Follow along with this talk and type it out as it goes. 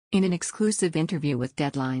In an exclusive interview with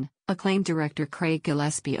Deadline, acclaimed director Craig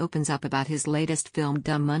Gillespie opens up about his latest film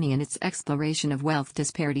Dumb Money and its exploration of wealth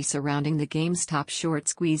disparity surrounding the Gamestop short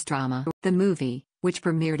squeeze drama. The movie, which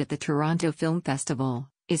premiered at the Toronto Film Festival,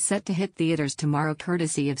 is set to hit theaters tomorrow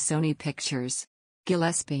courtesy of Sony Pictures.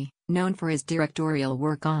 Gillespie, known for his directorial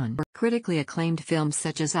work on critically acclaimed films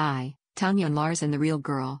such as Tonya and Lars and The Real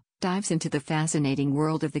Girl, dives into the fascinating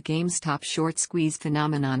world of the Gamestop short squeeze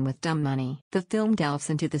phenomenon with Dumb Money. The film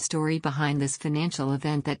delves into the story behind this financial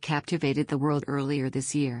event that captivated the world earlier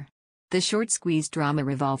this year. The short squeeze drama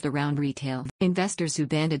revolved around retail investors who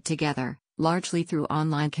banded together, largely through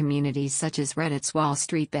online communities such as Reddit's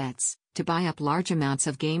Wallstreetbets, to buy up large amounts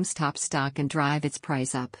of GameStop stock and drive its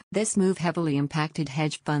price up. This move heavily impacted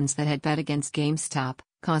hedge funds that had bet against GameStop,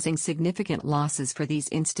 causing significant losses for these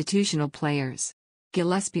institutional players.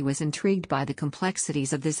 Gillespie was intrigued by the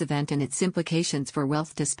complexities of this event and its implications for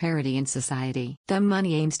wealth disparity in society. Dumb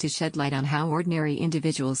Money aims to shed light on how ordinary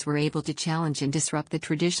individuals were able to challenge and disrupt the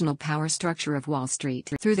traditional power structure of Wall Street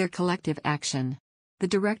through their collective action. The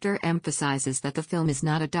director emphasizes that the film is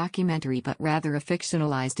not a documentary but rather a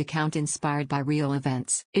fictionalized account inspired by real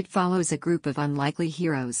events. It follows a group of unlikely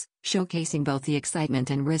heroes, showcasing both the excitement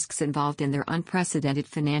and risks involved in their unprecedented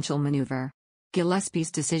financial maneuver.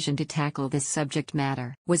 Gillespie's decision to tackle this subject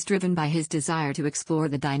matter was driven by his desire to explore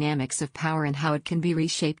the dynamics of power and how it can be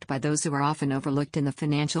reshaped by those who are often overlooked in the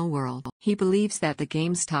financial world. He believes that the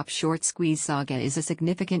GameStop short squeeze saga is a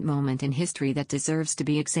significant moment in history that deserves to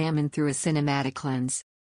be examined through a cinematic lens.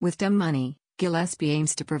 With Dumb Money, Gillespie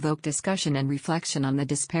aims to provoke discussion and reflection on the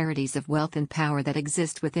disparities of wealth and power that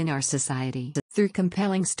exist within our society. Through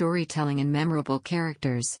compelling storytelling and memorable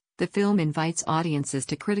characters, the film invites audiences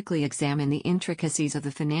to critically examine the intricacies of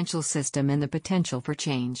the financial system and the potential for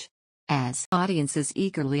change. As audiences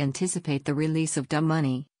eagerly anticipate the release of Dumb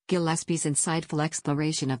Money, Gillespie's insightful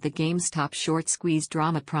exploration of the GameStop short squeeze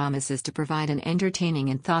drama promises to provide an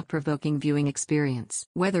entertaining and thought-provoking viewing experience.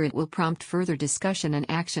 Whether it will prompt further discussion and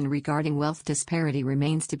action regarding wealth disparity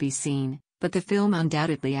remains to be seen, but the film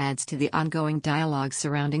undoubtedly adds to the ongoing dialogue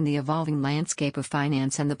surrounding the evolving landscape of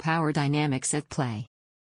finance and the power dynamics at play.